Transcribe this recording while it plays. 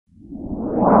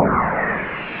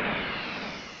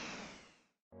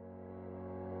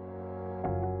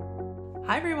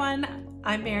everyone,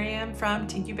 I'm Miriam from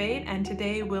Tincubate, and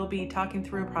today we'll be talking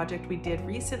through a project we did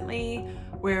recently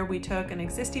where we took an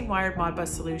existing wired Modbus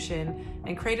solution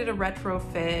and created a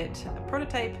retrofit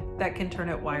prototype that can turn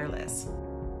it wireless.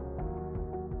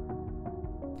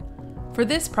 For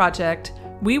this project,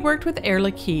 we worked with Air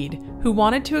Liquide, who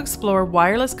wanted to explore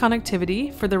wireless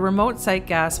connectivity for the remote site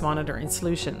gas monitoring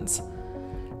solutions.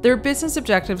 Their business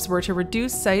objectives were to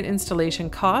reduce site installation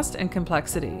cost and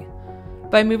complexity.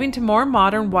 By moving to more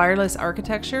modern wireless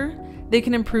architecture, they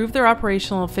can improve their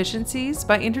operational efficiencies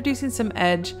by introducing some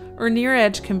edge or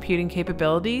near-edge computing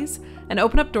capabilities and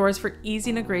open up doors for easy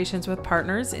integrations with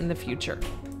partners in the future.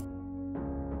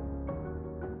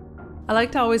 I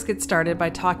like to always get started by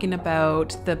talking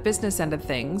about the business end of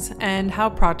things and how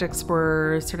projects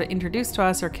were sort of introduced to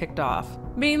us or kicked off.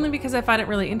 Mainly because I find it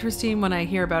really interesting when I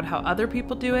hear about how other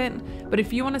people do it, but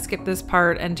if you want to skip this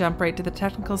part and jump right to the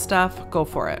technical stuff, go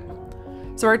for it.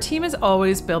 So our team is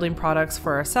always building products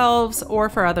for ourselves or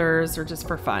for others or just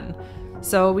for fun.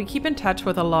 So we keep in touch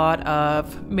with a lot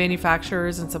of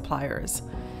manufacturers and suppliers.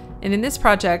 And in this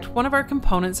project, one of our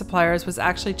component suppliers was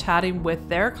actually chatting with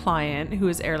their client, who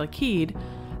is Air Liquide,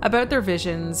 about their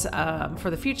visions for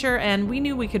the future, and we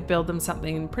knew we could build them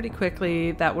something pretty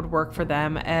quickly that would work for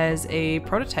them as a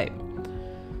prototype.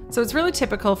 So it's really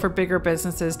typical for bigger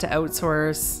businesses to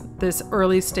outsource this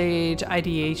early stage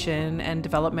ideation and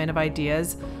development of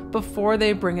ideas before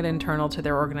they bring it internal to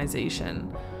their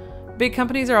organization. Big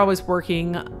companies are always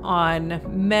working on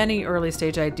many early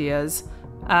stage ideas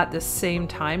at the same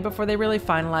time before they really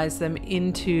finalize them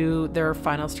into their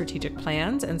final strategic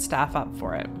plans and staff up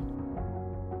for it.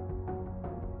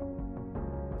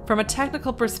 From a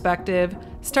technical perspective,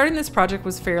 starting this project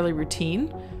was fairly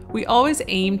routine. We always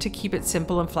aim to keep it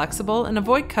simple and flexible and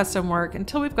avoid custom work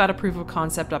until we've got a proof of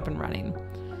concept up and running.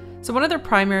 So one of their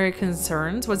primary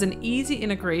concerns was an easy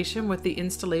integration with the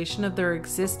installation of their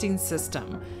existing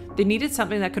system. They needed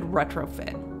something that could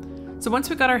retrofit. So once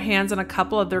we got our hands on a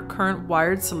couple of their current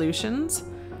wired solutions,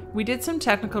 we did some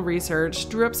technical research,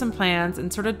 drew up some plans,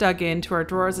 and sort of dug into our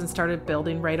drawers and started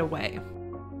building right away.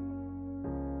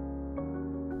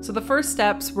 So the first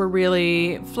steps were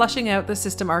really fleshing out the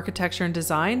system architecture and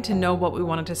design to know what we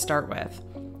wanted to start with.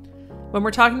 When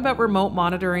we're talking about remote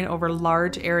monitoring over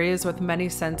large areas with many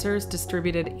sensors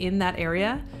distributed in that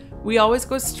area, we always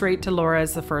go straight to LoRa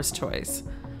as the first choice.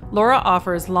 LoRa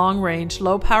offers long-range,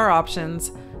 low-power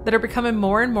options that are becoming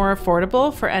more and more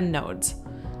affordable for end nodes.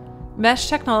 Mesh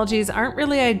technologies aren't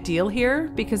really ideal here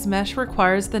because mesh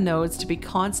requires the nodes to be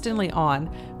constantly on,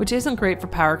 which isn't great for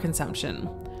power consumption.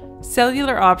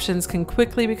 Cellular options can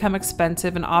quickly become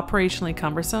expensive and operationally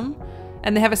cumbersome,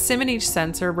 and they have a SIM in each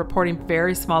sensor reporting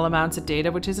very small amounts of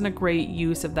data, which isn't a great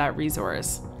use of that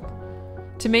resource.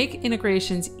 To make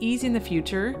integrations easy in the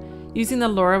future, using the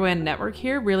LoRaWAN network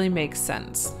here really makes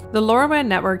sense. The LoRaWAN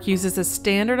network uses a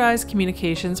standardized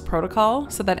communications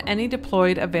protocol so that any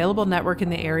deployed available network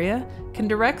in the area can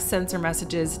direct sensor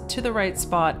messages to the right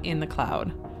spot in the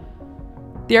cloud.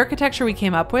 The architecture we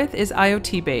came up with is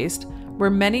IoT-based, where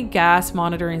many gas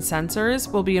monitoring sensors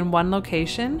will be in one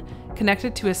location,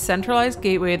 connected to a centralized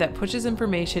gateway that pushes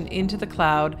information into the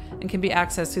cloud and can be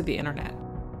accessed through the internet.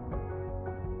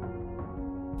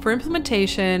 For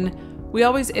implementation, we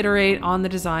always iterate on the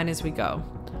design as we go.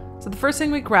 So the first thing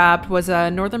we grabbed was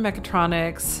a Northern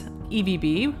Mechatronics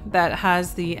EVB that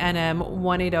has the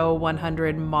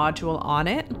NM180100 module on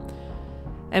it.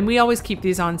 And we always keep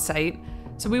these on site,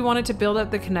 so we wanted to build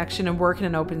up the connection and work in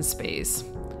an open space.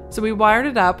 So we wired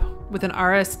it up with an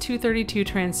RS-232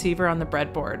 transceiver on the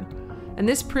breadboard, and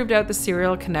this proved out the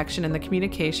serial connection in the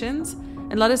communications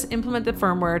and let us implement the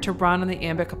firmware to run on the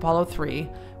Ambic Apollo 3,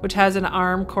 which has an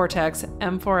ARM Cortex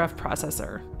M4F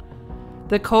processor.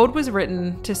 The code was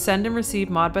written to send and receive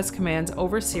Modbus commands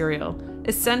over serial,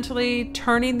 essentially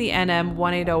turning the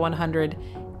NM180100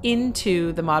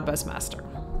 into the Modbus master.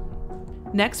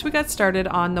 Next, we got started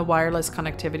on the wireless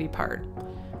connectivity part.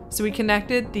 So we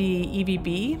connected the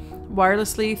EVB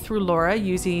wirelessly through LoRa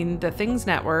using the Things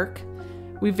network.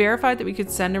 We verified that we could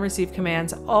send and receive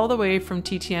commands all the way from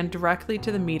TTN directly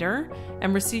to the meter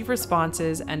and receive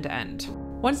responses end to end.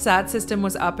 Once that system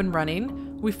was up and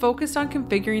running, we focused on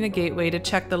configuring a gateway to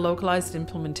check the localized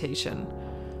implementation.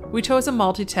 We chose a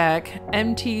Multitech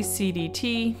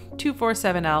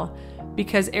MTCDT247L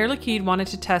because Air Liquide wanted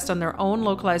to test on their own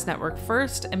localized network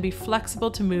first and be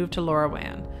flexible to move to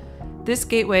LoRaWAN. This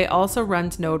gateway also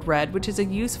runs Node-RED, which is a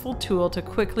useful tool to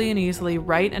quickly and easily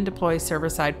write and deploy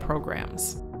server-side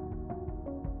programs.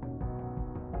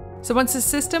 So once the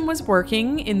system was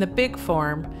working in the big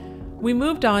form, we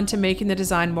moved on to making the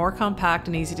design more compact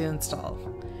and easy to install.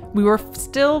 We were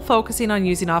still focusing on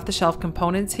using off-the-shelf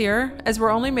components here, as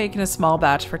we're only making a small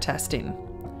batch for testing.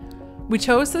 We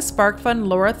chose the SparkFun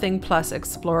LoRa Thing Plus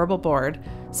explorable board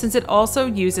since it also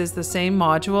uses the same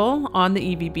module on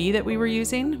the EVB that we were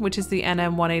using, which is the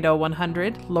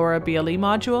NM180100 LoRa BLE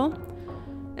module.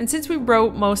 And since we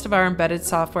wrote most of our embedded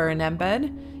software in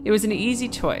Mbed, it was an easy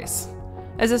choice.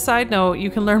 As a side note, you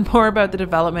can learn more about the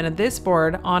development of this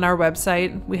board on our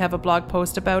website. We have a blog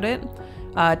post about it,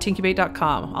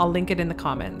 tinkybait.com. I'll link it in the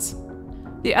comments.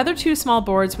 The other two small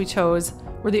boards we chose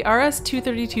were the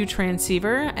RS-232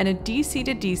 transceiver and a DC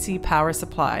to DC power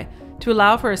supply to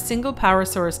allow for a single power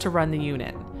source to run the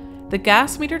unit. The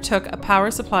gas meter took a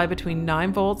power supply between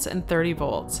 9 volts and 30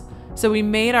 volts, so we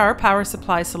made our power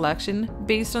supply selection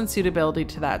based on suitability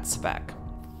to that spec.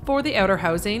 For the outer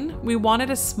housing, we wanted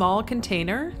a small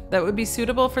container that would be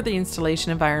suitable for the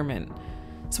installation environment.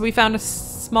 So we found a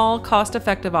small,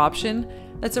 cost-effective option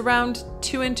that's around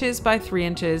 2 inches by 3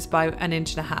 inches by 1.5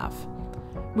 inches.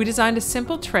 We designed a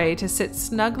simple tray to sit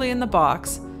snugly in the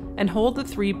box and hold the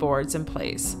 3 boards in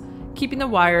place, keeping the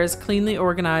wires cleanly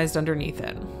organized underneath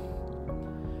it.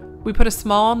 We put a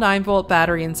small 9-volt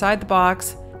battery inside the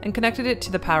box and connected it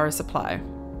to the power supply.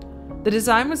 The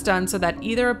design was done so that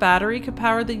either a battery could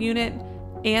power the unit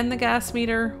and the gas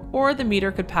meter, or the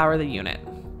meter could power the unit.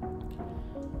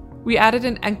 We added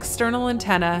an external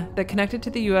antenna that connected to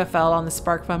the UFL on the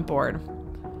SparkFun board.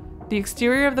 The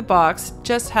exterior of the box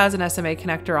just has an SMA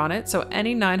connector on it, so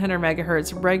any 900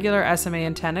 MHz regular SMA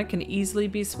antenna can easily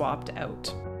be swapped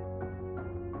out.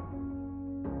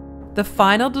 The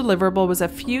final deliverable was a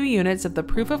few units of the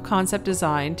proof of concept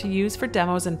design to use for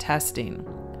demos and testing.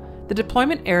 The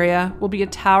deployment area will be a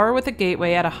tower with a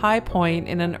gateway at a high point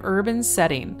in an urban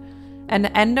setting, and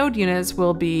the end node units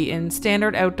will be in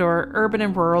standard outdoor, urban,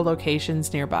 and rural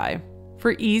locations nearby.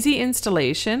 For easy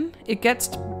installation, it gets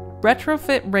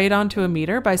retrofit right onto a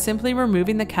meter by simply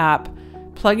removing the cap,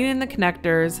 plugging in the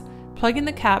connectors, plugging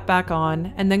the cap back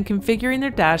on, and then configuring their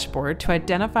dashboard to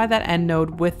identify that end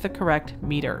node with the correct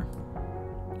meter.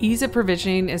 Ease of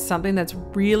provisioning is something that's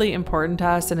really important to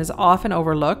us and is often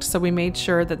overlooked, so we made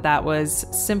sure that that was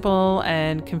simple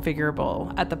and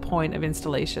configurable at the point of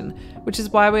installation, which is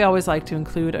why we always like to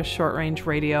include a short-range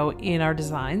radio in our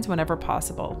designs whenever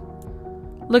possible.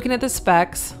 Looking at the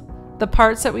specs, the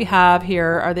parts that we have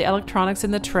here are the electronics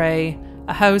in the tray,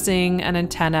 a housing, an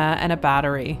antenna, and a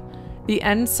battery. The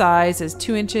end size is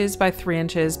 2 inches by 3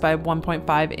 inches by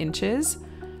 1.5 inches.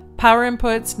 Power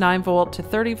inputs 9 volt to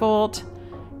 30 volt.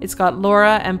 It's got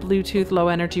LoRa and Bluetooth low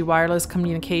energy wireless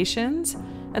communications,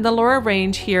 and the LoRa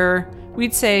range here,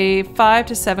 we'd say 5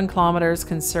 to 7 kilometers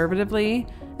conservatively,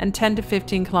 and 10 to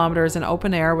 15 kilometers in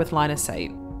open air with line of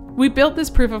sight. We built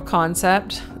this proof of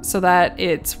concept so that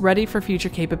it's ready for future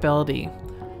capability.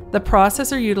 The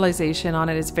processor utilization on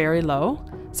it is very low,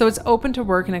 so it's open to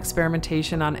work and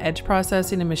experimentation on edge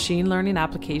processing and machine learning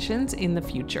applications in the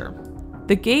future.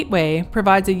 The gateway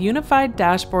provides a unified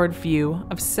dashboard view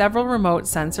of several remote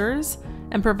sensors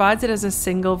and provides it as a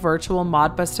single virtual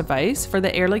Modbus device for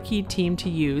the Air Liquide team to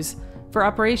use for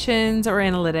operations or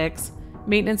analytics,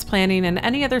 maintenance planning, and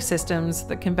any other systems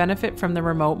that can benefit from the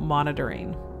remote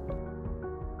monitoring.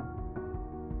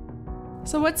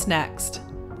 So what's next?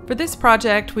 For this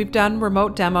project, we've done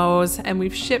remote demos and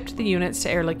we've shipped the units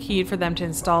to Air Liquide for them to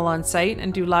install on site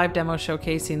and do live demos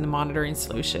showcasing the monitoring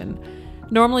solution.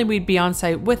 Normally we'd be on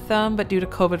site with them, but due to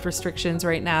COVID restrictions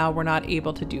right now, we're not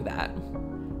able to do that.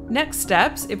 Next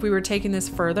steps, if we were taking this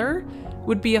further,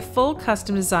 would be a full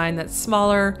custom design that's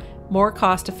smaller, more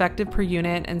cost-effective per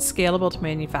unit, and scalable to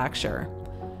manufacture.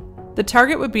 The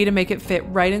target would be to make it fit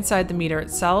right inside the meter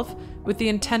itself, with the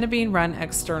antenna being run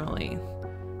externally.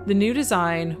 The new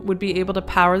design would be able to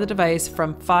power the device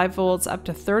from 5 volts up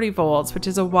to 30 volts, which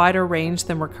is a wider range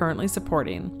than we're currently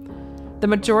supporting. The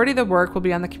majority of the work will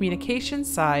be on the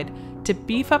communications side to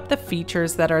beef up the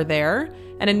features that are there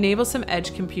and enable some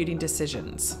edge computing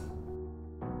decisions.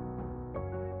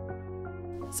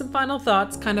 Some final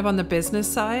thoughts kind of on the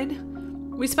business side.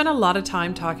 We spend a lot of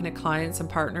time talking to clients and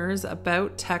partners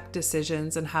about tech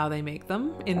decisions and how they make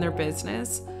them in their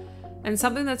business. And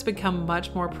something that's become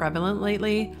much more prevalent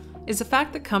lately is the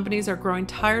fact that companies are growing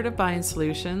tired of buying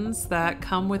solutions that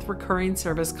come with recurring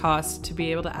service costs to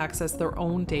be able to access their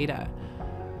own data.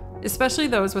 Especially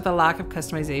those with a lack of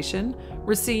customization,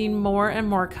 we're seeing more and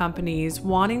more companies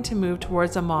wanting to move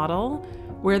towards a model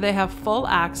where they have full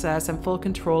access and full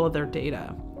control of their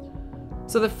data.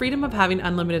 So the freedom of having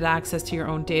unlimited access to your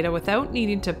own data without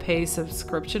needing to pay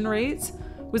subscription rates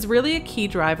was really a key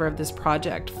driver of this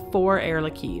project for Air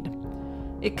Liquide.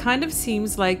 It kind of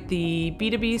seems like the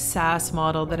B2B SaaS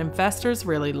model that investors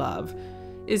really love.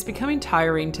 is becoming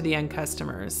tiring to the end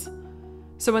customers.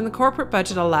 So when the corporate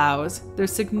budget allows,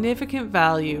 there's significant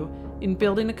value in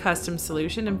building a custom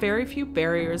solution and very few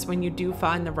barriers when you do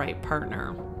find the right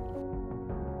partner.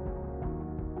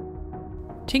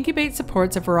 Tinkybate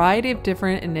supports a variety of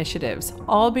different initiatives,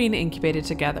 all being incubated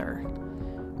together.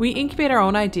 We incubate our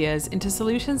own ideas into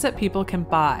solutions that people can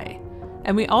buy,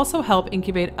 and we also help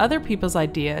incubate other people's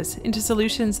ideas into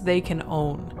solutions they can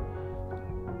own.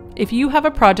 If you have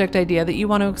a project idea that you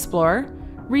want to explore,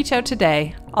 reach out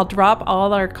today. I'll drop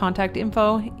all our contact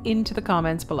info into the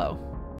comments below.